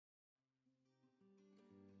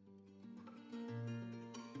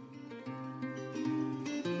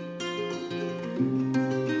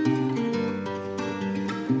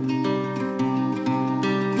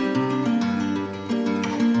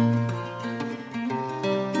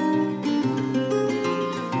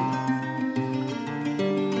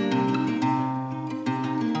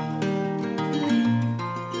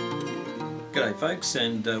folks,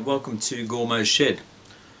 and welcome to Gourmet Shed.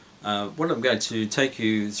 What I'm going to take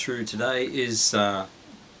you through today is a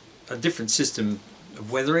different system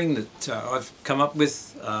of weathering that I've come up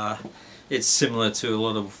with. It's similar to a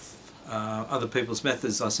lot of other people's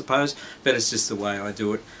methods, I suppose, but it's just the way I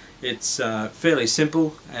do it. It's fairly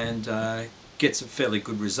simple and gets a fairly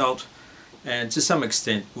good result, and to some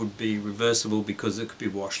extent would be reversible because it could be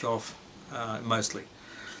washed off mostly.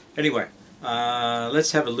 Anyway,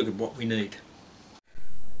 let's have a look at what we need.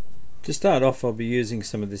 To start off, I'll be using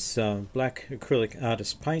some of this black acrylic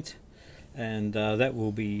artist paint, and that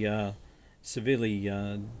will be severely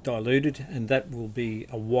diluted, and that will be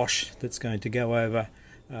a wash that's going to go over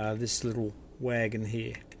this little wagon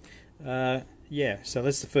here. Yeah, so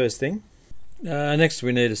that's the first thing. Next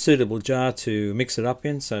we need a suitable jar to mix it up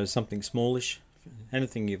in, so something smallish,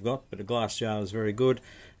 anything you've got, but a glass jar is very good.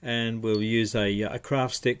 And we'll use a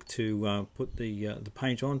craft stick to put the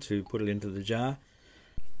paint on, to put it into the jar.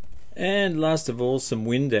 And last of all, some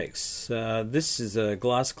Windex. This is a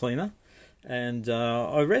glass cleaner, and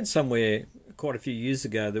I read somewhere quite a few years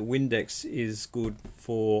ago that Windex is good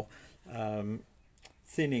for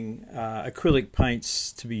thinning acrylic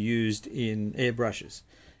paints to be used in airbrushes,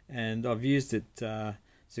 and I've used it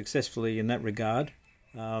successfully in that regard.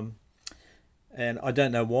 And I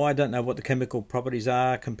don't know why, I don't know what the chemical properties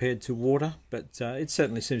are compared to water, but it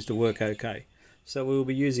certainly seems to work okay. So we'll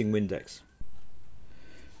be using Windex.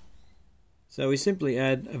 So we simply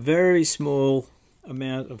add a very small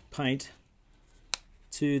amount of paint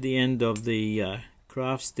to the end of the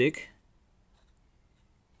craft stick.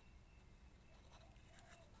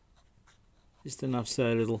 Just enough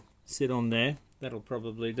so it'll sit on there. That'll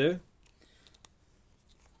probably do.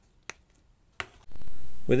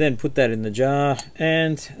 We then put that in the jar,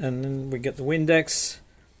 and then we get the Windex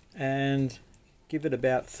and give it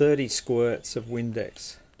about 30 squirts of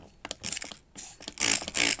Windex.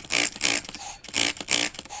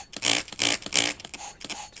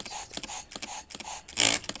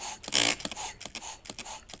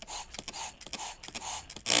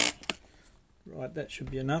 Right, that should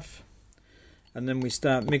be enough. And then we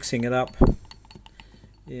start mixing it up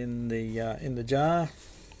in the jar.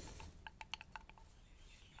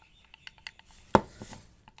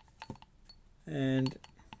 And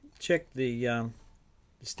check the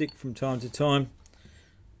stick from time to time.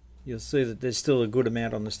 You'll see that there's still a good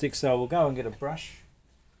amount on the stick, so we'll go and get a brush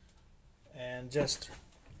and just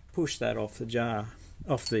push that off the jar,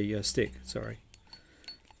 off the stick, sorry.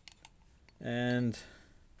 And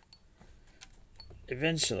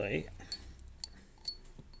eventually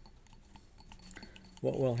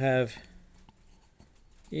what we'll have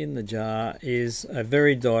in the jar is a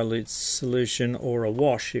very dilute solution, or a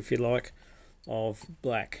wash if you like, of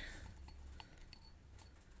black.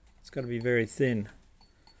 It's got to be very thin.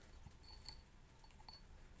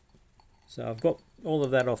 So I've got all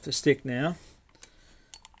of that off the stick now.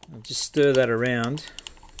 I'll just stir that around.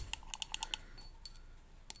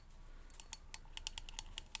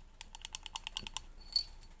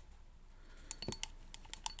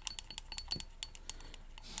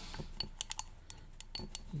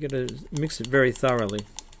 You've got to mix it very thoroughly.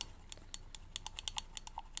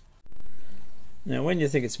 Now when you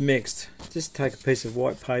think it's mixed, just take a piece of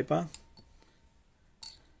white paper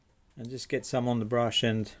and just get some on the brush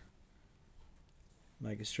and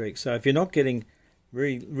make a streak. So if you're not getting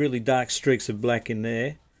really dark streaks of black in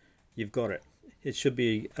there, you've got it. It should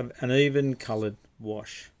be an even coloured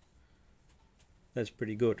wash. That's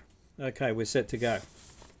pretty good. Okay, we're set to go.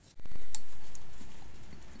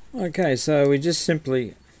 Okay, so we just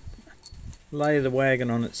simply lay the wagon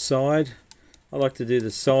on its side. I like to do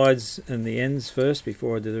the sides and the ends first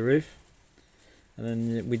before I do the roof, and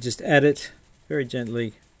then we just add it very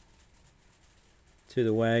gently to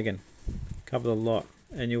the wagon, cover the lot,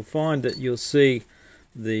 and you'll find that you'll see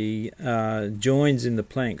the joins in the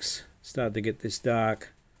planks start to get this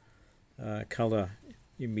dark colour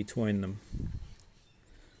in between them.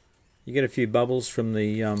 You get a few bubbles from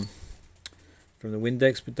the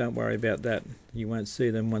Windex, but don't worry about that, you won't see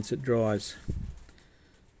them once it dries.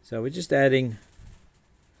 So we're just adding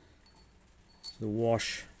the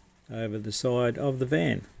wash over the side of the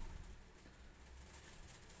van.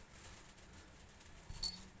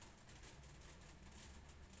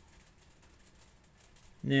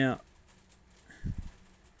 Now,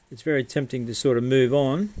 it's very tempting to sort of move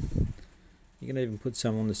on. You can even put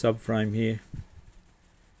some on the subframe here.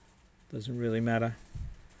 Doesn't really matter.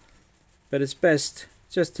 But it's best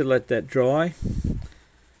just to let that dry.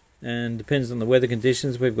 And depends on the weather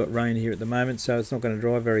conditions. We've got rain here at the moment, so it's not going to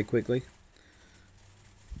dry very quickly.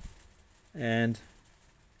 And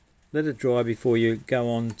let it dry before you go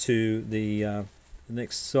on to the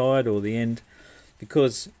next side or the end,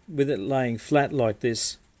 because with it laying flat like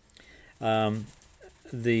this,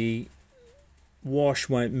 the wash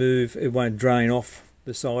won't move, it won't drain off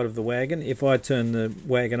the side of the wagon. If I turn the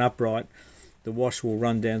wagon upright, the wash will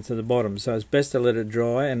run down to the bottom, so it's best to let it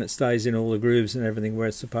dry and it stays in all the grooves and everything where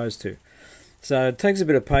it's supposed to. So it takes a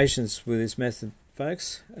bit of patience with this method,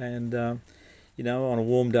 folks, and you know, on a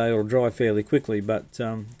warm day it'll dry fairly quickly, but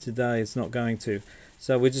today it's not going to,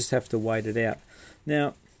 so we just have to wait it out.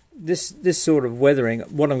 Now this sort of weathering,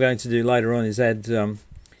 what I'm going to do later on is add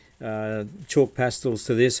chalk pastels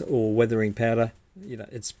to this, or weathering powder. You know,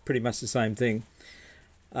 it's pretty much the same thing.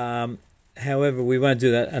 However, we won't do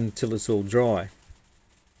that until it's all dry.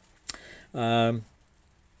 But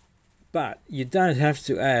you don't have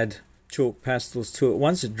to add chalk pastels to it.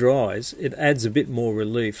 Once it dries, it adds a bit more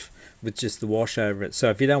relief with just the wash over it. So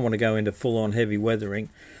if you don't want to go into full-on heavy weathering,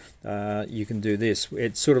 you can do this.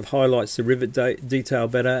 It sort of highlights the rivet detail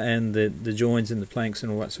better, and the joins and the planks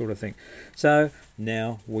and all that sort of thing. So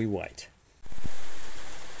now we wait.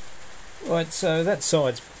 Right, so that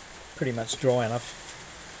side's pretty much dry enough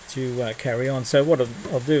to carry on. So what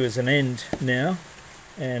I'll do is an end now,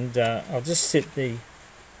 and I'll just sit the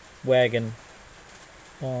wagon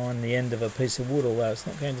on the end of a piece of wood, although it's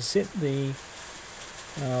not going to sit. The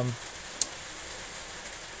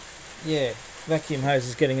vacuum hose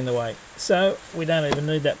is getting in the way, so we don't even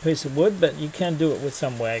need that piece of wood, but you can do it with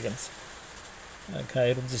some wagons.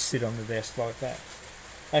 Okay, it'll just sit on the desk like that.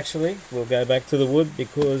 Actually, we'll go back to the wood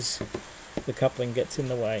because the coupling gets in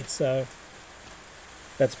the way, so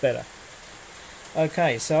that's better.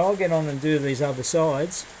 Okay, so I'll get on and do these other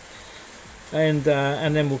sides, and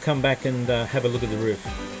then we'll come back and have a look at the roof.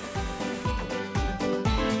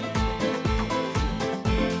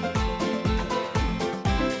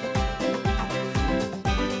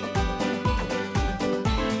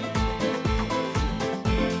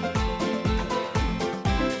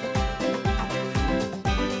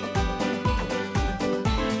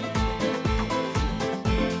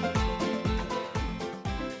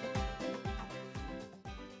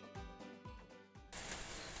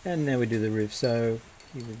 And now we do the roof. So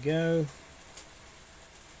here we go.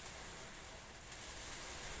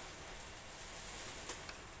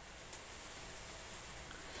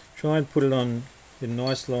 Try and put it on in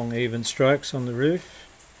nice long even strokes on the roof.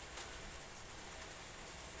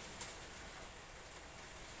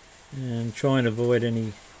 And try and avoid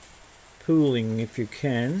any pooling if you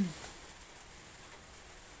can,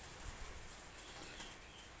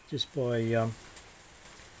 just by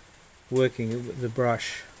working it with the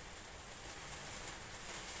brush.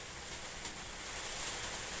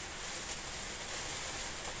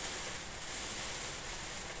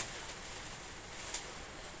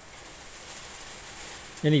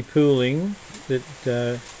 Any pooling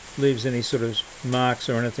that leaves any sort of marks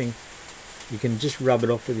or anything, you can just rub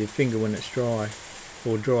it off with your finger when it's dry,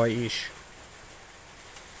 or dry-ish.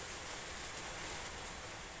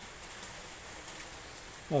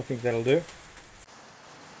 I think that'll do.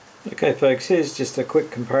 Okay folks, here's just a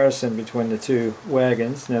quick comparison between the two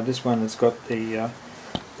wagons. Now this one has got the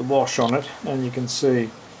wash on it, and you can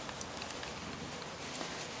see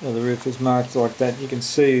the roof is marked like that. You can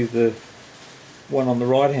see the one on the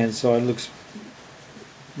right hand side looks,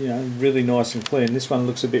 you know, really nice and clean. This one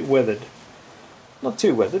looks a bit weathered. Not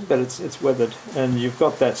too weathered, but it's weathered. And you've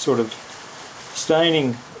got that sort of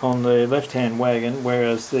staining on the left hand wagon,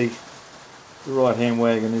 whereas the right hand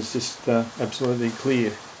wagon is just absolutely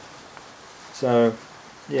clear. So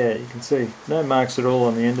yeah, you can see no marks at all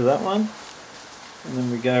on the end of that one. And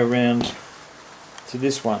then we go around to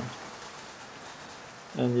this one,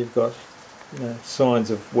 and you've got, you know,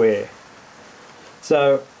 signs of wear.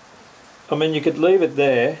 So I mean, you could leave it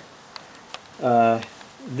there.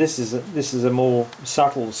 This is a more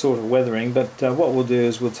subtle sort of weathering, but what we'll do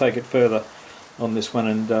is we'll take it further on this one,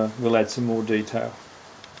 and we'll add some more detail.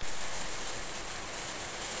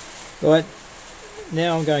 Right,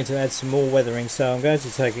 now I'm going to add some more weathering. So I'm going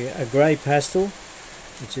to take a grey pastel,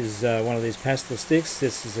 which is one of these pastel sticks.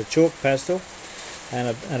 This is a chalk pastel,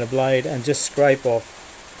 and a blade, and just scrape off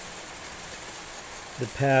the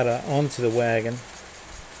powder onto the wagon,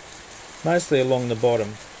 mostly along the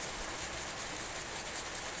bottom.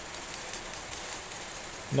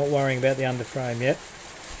 Not worrying about the underframe yet.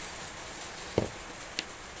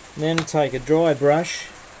 And then take a dry brush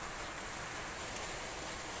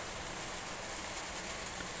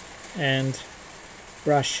and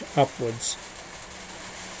brush upwards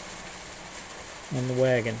on the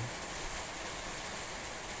wagon,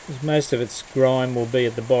 because most of its grime will be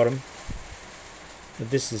at the bottom, But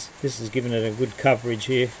this is giving it a good coverage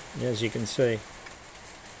here, as you can see.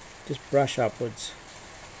 Just brush upwards,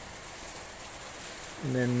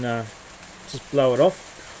 and then just blow it off,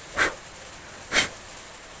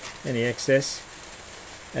 any excess,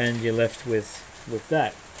 and you're left with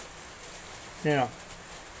that. Now,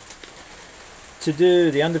 to do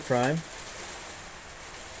the underframe,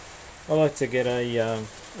 I like to get a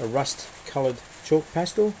rust coloured chalk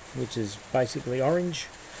pastel, which is basically orange,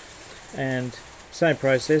 and same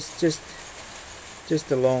process,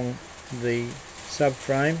 just along the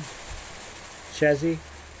subframe, chassis,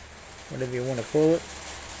 whatever you want to call it.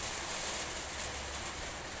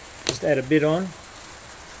 Just add a bit on,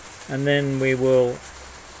 and then we will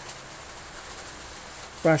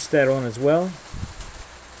brush that on as well.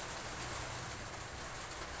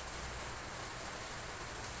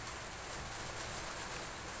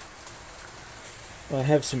 I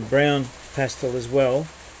have some brown pastel as well.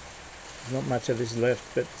 Not much of this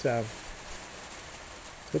left, but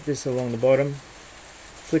put this along the bottom,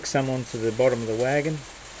 flick some onto the bottom of the wagon,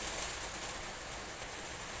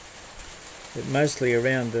 but mostly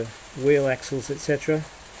around the wheel axles, etc.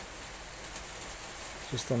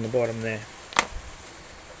 Just on the bottom there.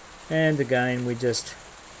 And again, we just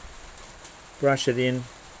brush it in,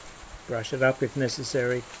 brush it up if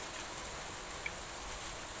necessary.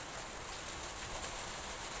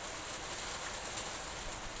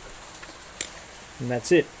 And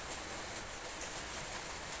that's it.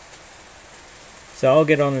 So I'll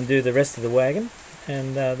get on and do the rest of the wagon,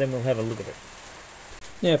 and then we'll have a look at it.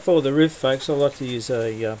 Now for the roof, folks, I like to use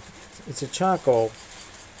it's a charcoal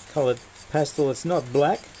coloured pastel. It's not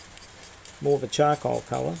black, more of a charcoal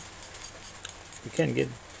colour. You can get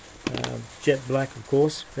jet black, of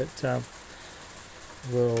course, but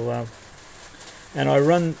and I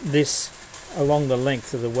run this along the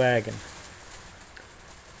length of the wagon.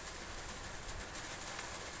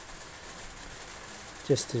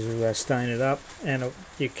 Just to stain it up, and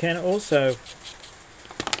you can also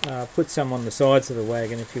put some on the sides of the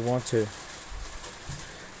wagon if you want to.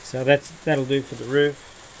 So that'll do for the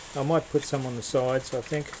roof. I might put some on the sides, I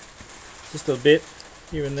think, just a bit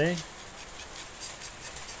here and there.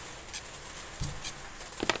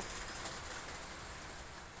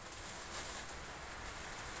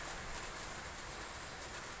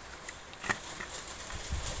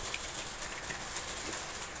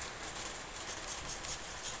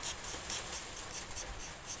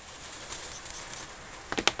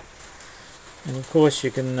 And of course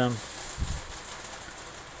you can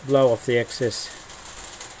blow off the excess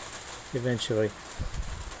eventually.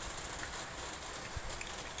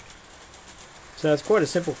 So it's quite a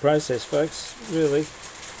simple process, folks, really,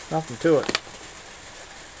 nothing to it.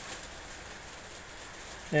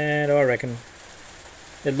 And I reckon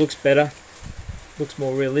it looks better, looks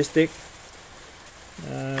more realistic.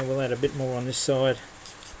 We'll add a bit more on this side.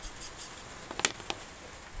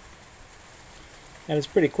 And it's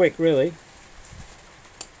pretty quick, really.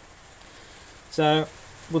 So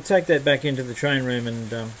we'll take that back into the train room and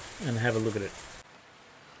have a look at it.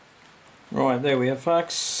 Right, there we are,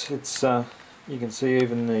 folks. It's you can see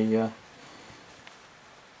even the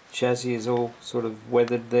chassis is all sort of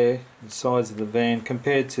weathered there. The sides of the van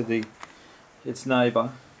compared to its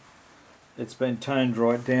neighbour, it's been toned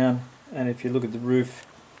right down. And if you look at the roof,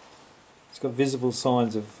 it's got visible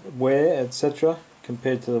signs of wear, etc.,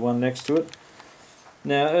 compared to the one next to it.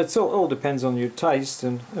 Now it's all depends on your taste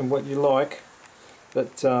and what you like.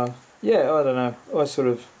 But yeah, I don't know. I sort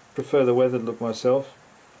of prefer the weathered look myself.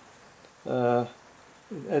 It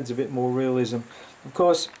adds a bit more realism. Of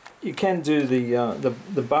course, you can do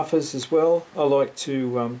the buffers as well. I like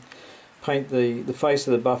to paint the face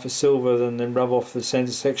of the buffer silver and then rub off the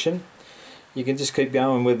centre section. You can just keep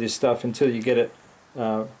going with this stuff until you get it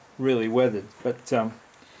really weathered. But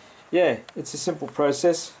yeah, it's a simple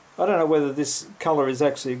process. I don't know whether this colour is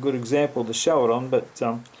actually a good example to show it on, but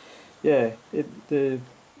yeah, the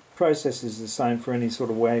process is the same for any sort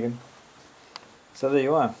of wagon. So there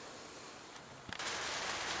you are.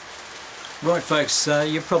 Right, folks,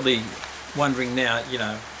 you're probably wondering now, you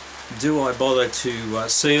know, do I bother to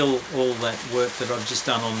seal all that work that I've just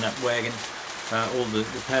done on that wagon, all the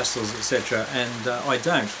pastels, etc., and I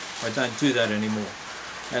don't do that anymore.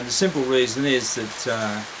 And the simple reason is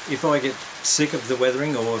that if I get sick of the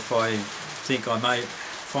weathering, or if I think I may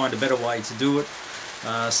find a better way to do it,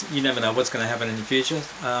 you never know what's going to happen in the future.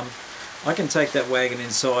 I can take that wagon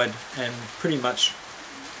inside and pretty much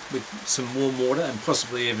with some warm water and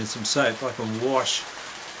possibly even some soap, I can wash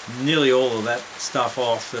nearly all of that stuff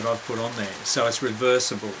off that I've put on there. So it's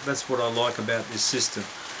reversible. That's what I like about this system.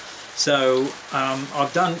 So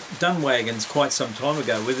I've done wagons quite some time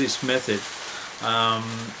ago with this method,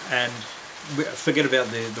 and forget about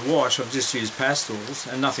the wash. I've just used Pastels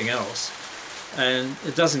and nothing else, and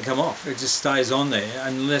it doesn't come off. It just stays on there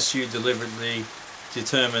unless you deliberately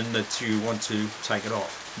determine that you want to take it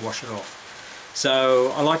off, wash it off.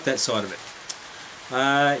 So I like that side of it.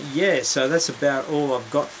 Yeah, so that's about all I've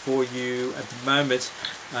got for you at the moment.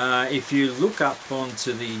 If you look up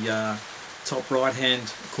onto the top right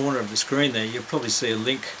hand corner of the screen there, you'll probably see a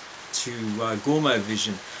link to Gourmet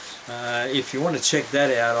Vision. If you want to check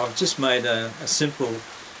that out, I've just made a simple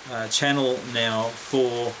channel now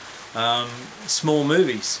for small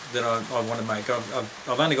movies that I want to make.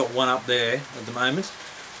 I've only got one up there at the moment,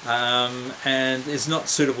 and it's not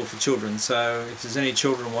suitable for children, so if there's any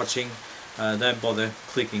children watching, don't bother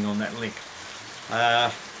clicking on that link.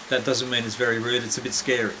 That doesn't mean it's very rude, it's a bit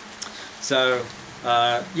scary. So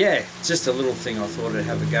yeah, just a little thing I thought I'd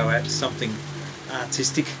have a go at, something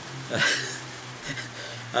artistic.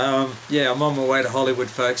 Yeah, I'm on my way to Hollywood,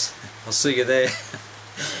 folks. I'll see you there.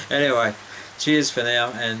 Anyway, cheers for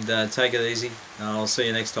now, and take it easy. I'll see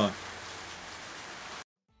you next time.